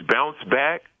 He's bounced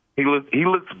back. He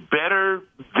looks better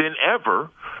than ever,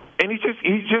 and he's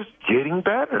just getting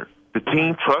better. The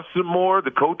team trusts him more.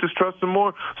 The coaches trust him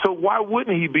more. So why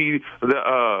wouldn't he be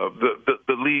the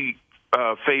league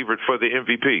favorite for the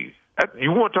MVP?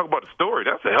 You want to talk about the story?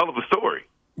 That's a hell of a story.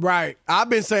 Right. I've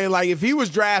been saying, like, if he was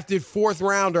drafted 4th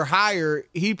round or higher,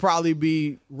 he'd probably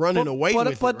be running away with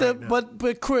it right now.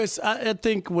 But Chris, I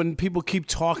think when people keep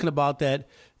talking about that,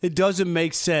 it doesn't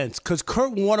make sense because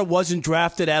Kurt Warner wasn't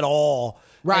drafted at all.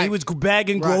 Right. And he was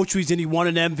bagging groceries and he won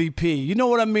an MVP. You know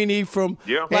what I mean, Ephraim?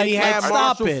 Yeah. And he had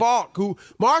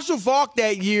Marshall Faulk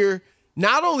that year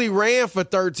not only ran for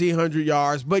 1,300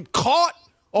 yards, but caught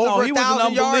over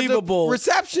 1,000 yards of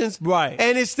receptions. Right.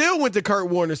 And it still went to Kurt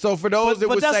Warner. So for those that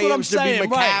would say it should be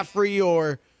McCaffrey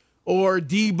or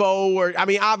Debo, or I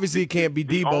mean, obviously it can't be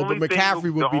Debo, but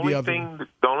McCaffrey would be the other one.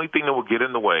 The only thing that will get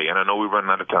in the way, and I know we're running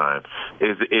out of time,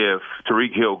 is if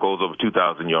Tyreek Hill goes over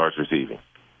 2,000 yards receiving.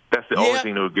 That's the only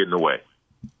thing that would get in the way.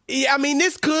 Yeah, I mean,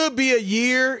 this could be a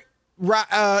year,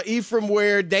 Ephraim,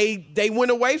 where they went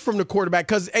away from the quarterback.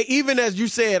 Because even as you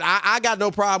said, I got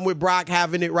no problem with Brock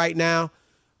having it right now.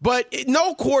 But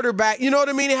no quarterback, you know what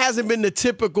I mean? It hasn't been the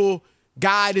typical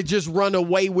guy to just run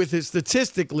away with it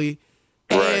statistically.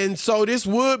 Right. And so this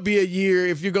would be a year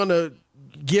if you're going to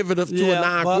give it to a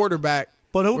non-quarterback.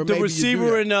 But the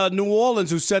receiver in New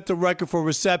Orleans who set the record for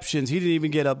receptions, he didn't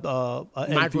even get a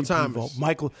Michael MVP Thomas.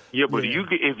 vote.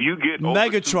 If you get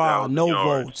Megatron, no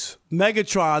yards, votes.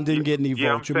 Megatron didn't get any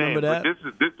votes. You remember that?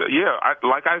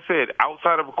 Like I said,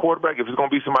 outside of a quarterback, if it's going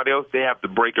to be somebody else, they have to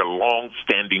break a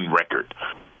long-standing record,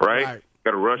 right?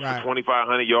 Got to rush for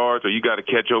 2,500 yards, or you got to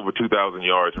catch over 2,000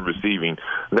 yards in receiving.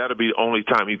 That'll be the only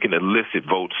time you can elicit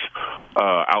votes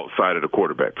outside of the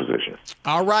quarterback position.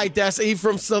 All right, that's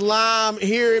Ephraim Salaam.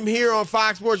 Hear him here on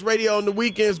Fox Sports Radio on the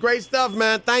weekends. Great stuff,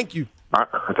 man. Thank you.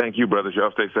 Thank you, brothers.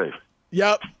 Y'all stay safe.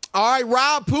 Yep. All right,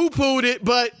 Rob poo-pooed it,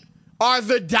 but are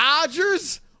the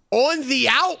Dodgers on the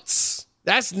outs?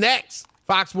 That's next.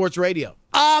 Fox Sports Radio.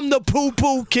 I'm the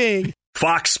poo-poo king.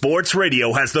 Fox Sports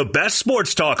Radio has the best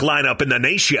sports talk lineup in the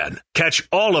nation. Catch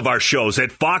all of our shows at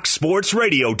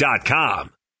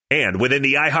foxsportsradio.com. And within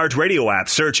the iHeartRadio app,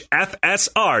 search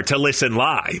FSR to listen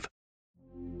live.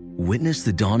 Witness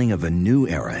the dawning of a new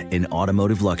era in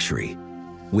automotive luxury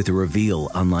with a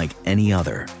reveal unlike any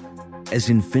other as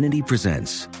Infiniti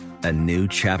presents a new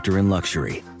chapter in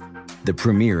luxury, the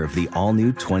premiere of the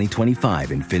all-new 2025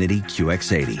 Infiniti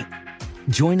QX80.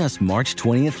 Join us March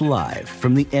 20th live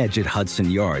from the Edge at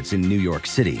Hudson Yards in New York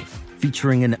City,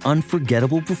 featuring an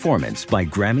unforgettable performance by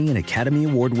Grammy and Academy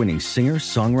Award-winning singer,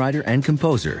 songwriter, and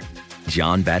composer,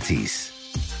 Jon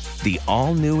Batiste. The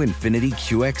all-new Infiniti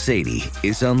QX80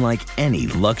 is unlike any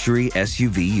luxury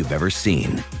SUV you've ever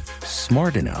seen.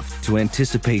 Smart enough to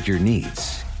anticipate your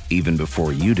needs, even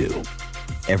before you do.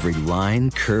 Every line,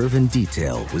 curve, and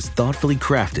detail was thoughtfully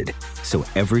crafted, so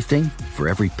everything for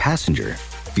every passenger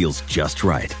feels just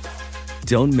right.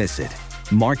 Don't miss it.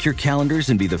 Mark your calendars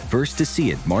and be the first to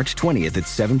see it March 20th at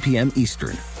 7 p.m.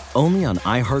 Eastern, only on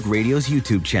iHeartRadio's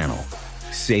YouTube channel.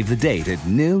 Save the date at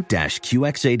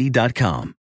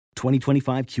new-QX80.com.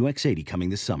 2025 QX80 coming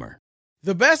this summer.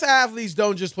 The best athletes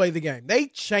don't just play the game. They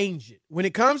change it. When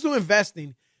it comes to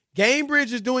investing,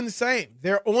 GameBridge is doing the same.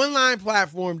 Their online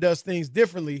platform does things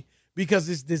differently because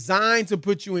it's designed to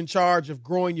put you in charge of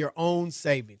growing your own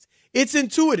savings. It's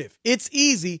intuitive, it's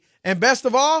easy, and best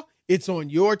of all, it's on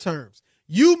your terms.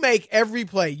 You make every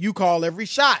play, you call every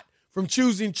shot, from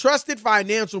choosing trusted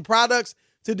financial products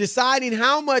to deciding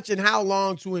how much and how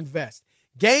long to invest.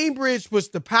 GameBridge puts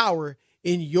the power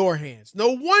in your hands.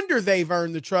 No wonder they've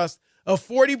earned the trust of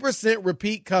 40%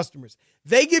 repeat customers.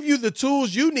 They give you the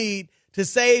tools you need to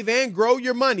save and grow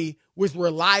your money with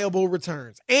reliable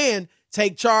returns and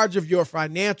take charge of your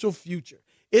financial future.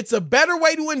 It's a better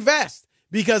way to invest,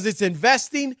 because it's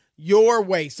investing your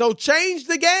way. So change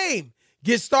the game.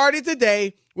 Get started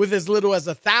today with as little as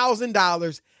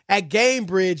 $1,000 at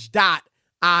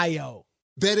GameBridge.io.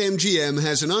 BetMGM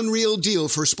has an unreal deal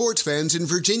for sports fans in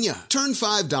Virginia. Turn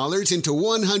 $5 into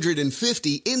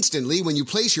 $150 instantly when you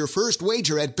place your first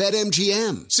wager at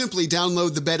BetMGM. Simply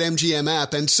download the BetMGM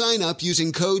app and sign up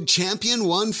using code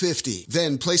Champion150.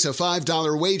 Then place a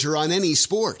 $5 wager on any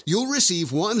sport. You'll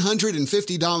receive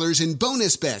 $150 in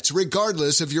bonus bets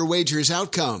regardless of your wager's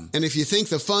outcome. And if you think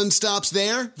the fun stops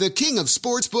there, the King of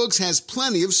Sportsbooks has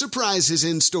plenty of surprises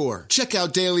in store. Check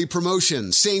out daily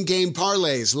promotions, same-game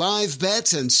parlays, live bets,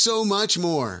 and so much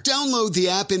more. Download the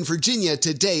app in Virginia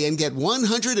today and get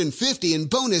 $150 in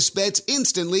bonus bets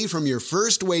instantly from your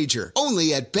first wager.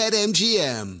 Only at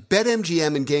BetMGM.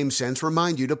 BetMGM and GameSense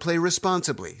remind you to play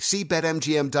responsibly. See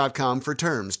BetMGM.com for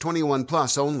terms. 21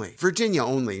 plus only. Virginia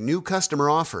only. New customer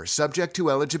offer. Subject to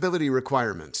eligibility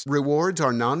requirements. Rewards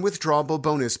are non-withdrawable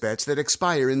bonus bets that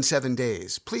expire in 7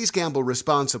 days. Please gamble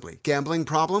responsibly. Gambling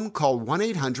problem? Call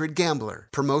 1-800-GAMBLER.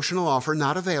 Promotional offer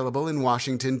not available in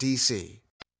Washington, D.C.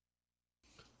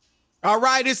 All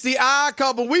right, it's the Odd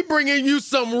Couple. We bringing you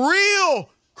some real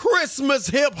Christmas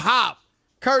hip-hop,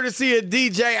 courtesy of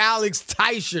DJ Alex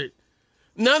Teichert.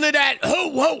 None of that,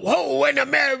 ho, ho, ho, and a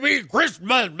Merry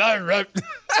Christmas.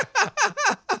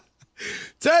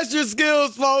 Test your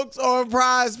skills, folks, on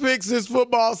Prize Picks this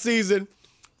football season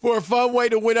for a fun way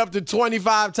to win up to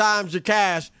 25 times your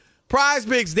cash. Prize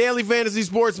Picks, daily fantasy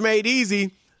sports made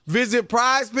easy. Visit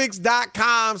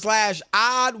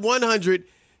prizepicks.com/odd100.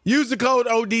 Use the code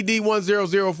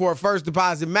ODD100 for a first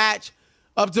deposit match.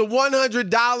 Up to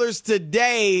 $100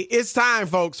 today. It's time,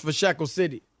 folks, for Shekel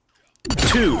City.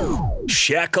 2.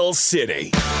 Shekel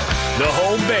City. The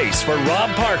home base for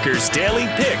Rob Parker's daily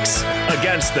picks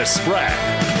against the spread.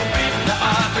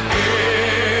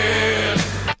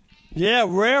 Yeah,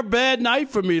 rare bad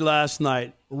night for me last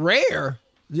night. Rare?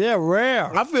 Yeah,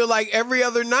 rare. I feel like every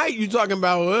other night you talking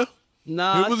about, huh?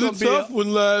 Nah, it was a tough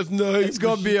one last night. It's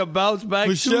going to be a bounce back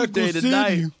Tuesday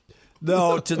tonight.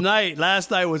 No, tonight.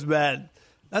 Last night was bad.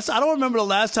 I don't remember the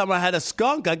last time I had a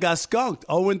skunk. I got skunked.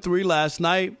 0-3 last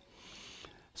night.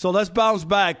 So let's bounce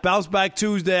back. Bounce back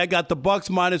Tuesday. I got the Bucks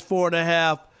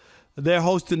 -4.5. They're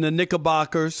hosting the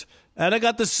Knickerbockers. And I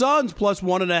got the Suns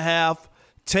 +1.5.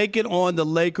 Taking on the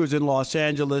Lakers in Los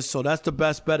Angeles. So that's the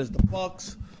best bet is the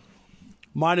Bucks.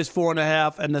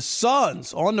 -4.5, and the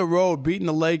Suns on the road beating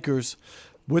the Lakers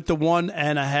with the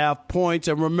 1.5 points.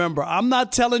 And remember, I'm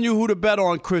not telling you who to bet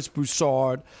on, Chris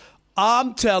Broussard.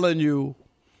 I'm telling you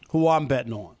who I'm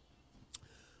betting on.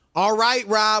 All right,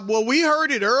 Rob. Well, we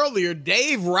heard it earlier.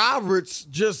 Dave Roberts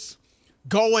just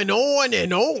going on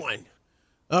and on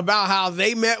about how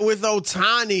they met with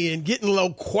Ohtani and getting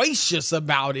loquacious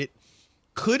about it.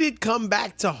 Could it come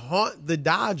back to haunt the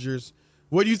Dodgers?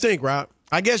 What do you think, Rob?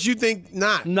 I guess you think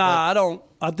not. Nah, I don't.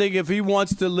 I think if he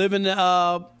wants to live in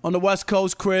on the West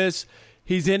Coast, Chris,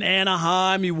 he's in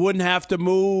Anaheim. He wouldn't have to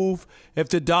move. If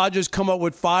the Dodgers come up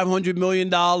with $500 million,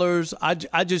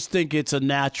 I just think it's a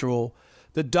natural.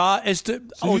 So you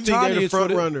think they're the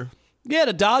front runner? Yeah,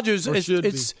 the Dodgers.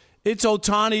 It's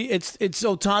Ohtani. It's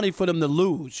Ohtani for them to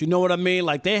lose. You know what I mean?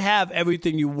 Like, they have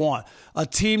everything you want. A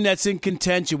team that's in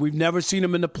contention. We've never seen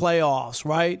them in the playoffs,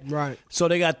 right? Right. So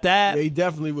they got that. They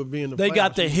definitely would be in the playoffs. They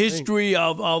got the history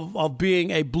of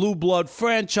being a blue blood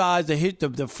franchise.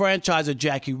 The franchise of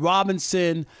Jackie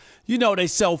Robinson. You know, they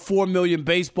sell 4 million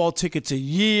baseball tickets a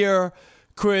year.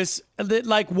 Chris,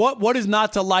 like, what is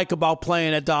not to like about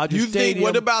playing at Dodger Stadium?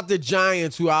 What about the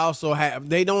Giants, who I also have?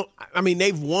 They've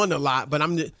won a lot, but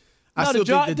the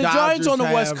Giants on the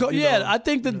West Coast. Yeah, I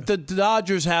think the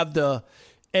Dodgers have the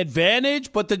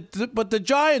advantage, but the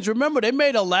Giants, remember, they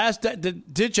made a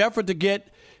last-ditch effort to get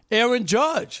Aaron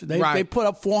Judge. They put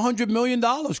up $400 million,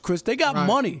 Chris. They got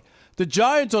money. The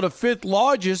Giants are the 5th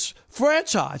largest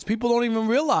franchise. People don't even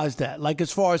realize that, like,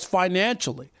 as far as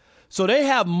financially. So they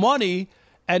have money,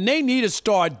 and they need a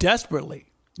star desperately.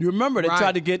 You remember, they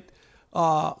tried to get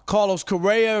Carlos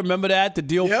Correa. Remember that? The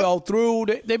deal fell through.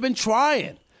 They've been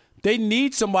trying. They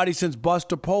need somebody since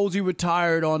Buster Posey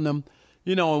retired on them,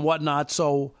 and whatnot.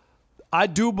 So I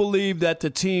do believe that the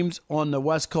teams on the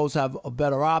West Coast have a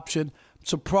better option. I'm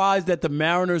surprised that the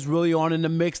Mariners really aren't in the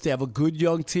mix. They have a good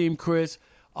young team, Chris,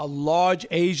 a large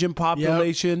Asian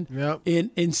population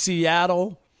in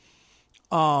Seattle.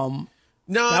 No,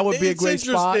 that would be a great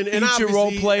spot. And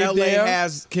Ichiro played LA there.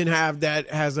 has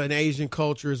an Asian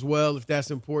culture as well, if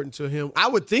that's important to him. I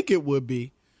would think it would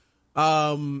be.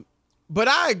 But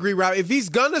I agree, Rob. If he's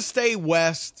going to stay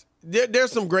west,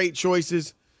 there's some great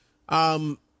choices.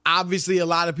 Obviously, a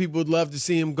lot of people would love to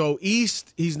see him go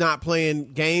east. He's not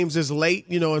playing games as late,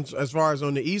 as far as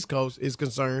on the East Coast is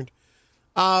concerned.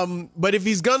 But if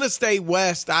he's going to stay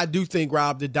west, I do think,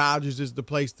 Rob, the Dodgers is the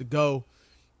place to go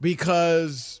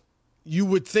because you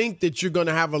would think that you're going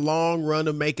to have a long run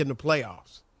of making the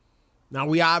playoffs. Now,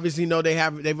 we obviously know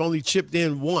they've only chipped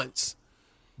in once,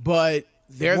 but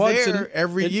they're there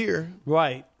every year.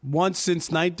 Right. Once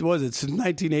since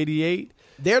 1988?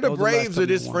 They're the Braves of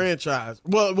this franchise.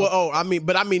 I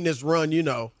mean this run, you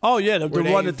know. Oh, yeah, the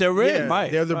run that they're in,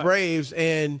 right. They're the Braves.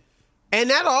 And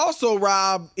that also,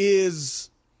 Rob, is,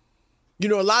 you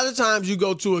know, a lot of times you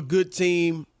go to a good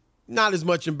team, not as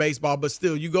much in baseball, but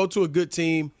still, you go to a good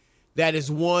team that has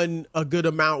won a good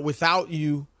amount without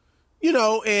you, you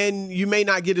know, and you may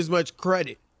not get as much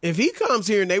credit. If he comes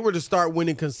here and they were to start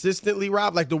winning consistently,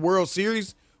 Rob, like the World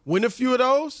Series, win a few of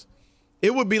those,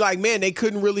 it would be like, man, they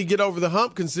couldn't really get over the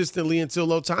hump consistently until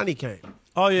Ohtani came.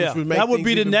 Oh, yeah. That would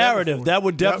be the narrative. That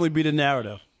would definitely be the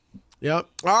narrative. Yep.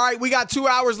 All right, we got 2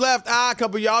 hours left. A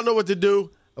couple of y'all know what to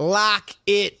do. Lock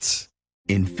it.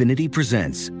 Infinity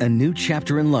presents a new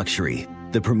chapter in luxury,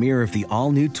 the premiere of the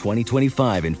all-new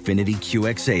 2025 Infinity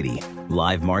QX80,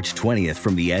 live March 20th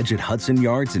from the Edge at Hudson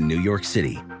Yards in New York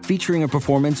City, featuring a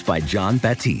performance by John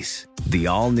Batiste. The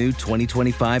all-new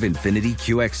 2025 Infinity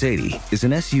QX80 is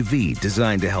an SUV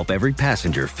designed to help every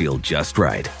passenger feel just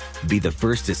right. Be the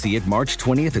first to see it March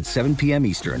 20th at 7 p.m.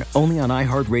 Eastern, only on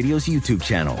iHeartRadio's YouTube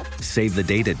channel. Save the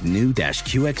date at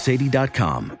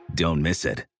new-QX80.com. Don't miss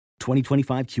it.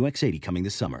 2025 QX80 coming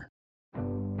this summer.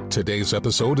 Today's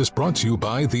episode is brought to you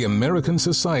by the American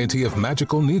Society of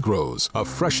Magical Negroes, a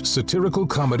fresh satirical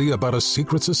comedy about a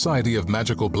secret society of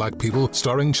magical black people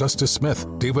starring Justice Smith,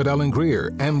 David Allen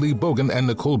Greer, Ann Lee Bogan, and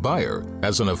Nicole Byer.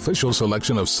 As an official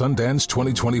selection of Sundance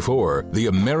 2024, the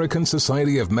American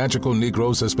Society of Magical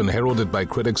Negroes has been heralded by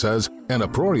critics as an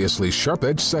uproariously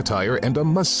sharp-edged satire and a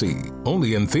must-see.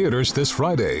 Only in theaters this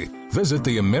Friday. Visit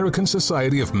the American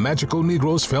Society of Magical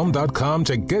Negroes Film.com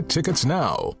to get tickets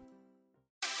now.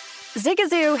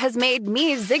 Zigazoo has made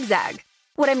me zigzag.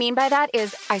 What I mean by that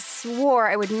is I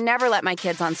swore I would never let my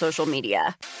kids on social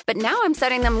media. But now I'm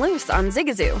setting them loose on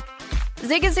Zigazoo.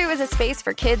 Zigazoo is a space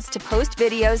for kids to post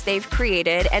videos they've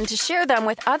created and to share them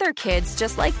with other kids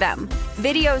just like them.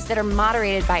 Videos that are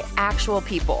moderated by actual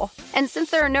people. And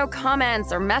since there are no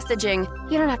comments or messaging,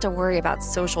 you don't have to worry about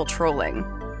social trolling.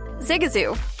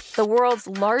 Zigazoo, the world's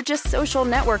largest social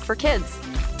network for kids.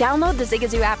 Download the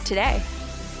Zigazoo app today.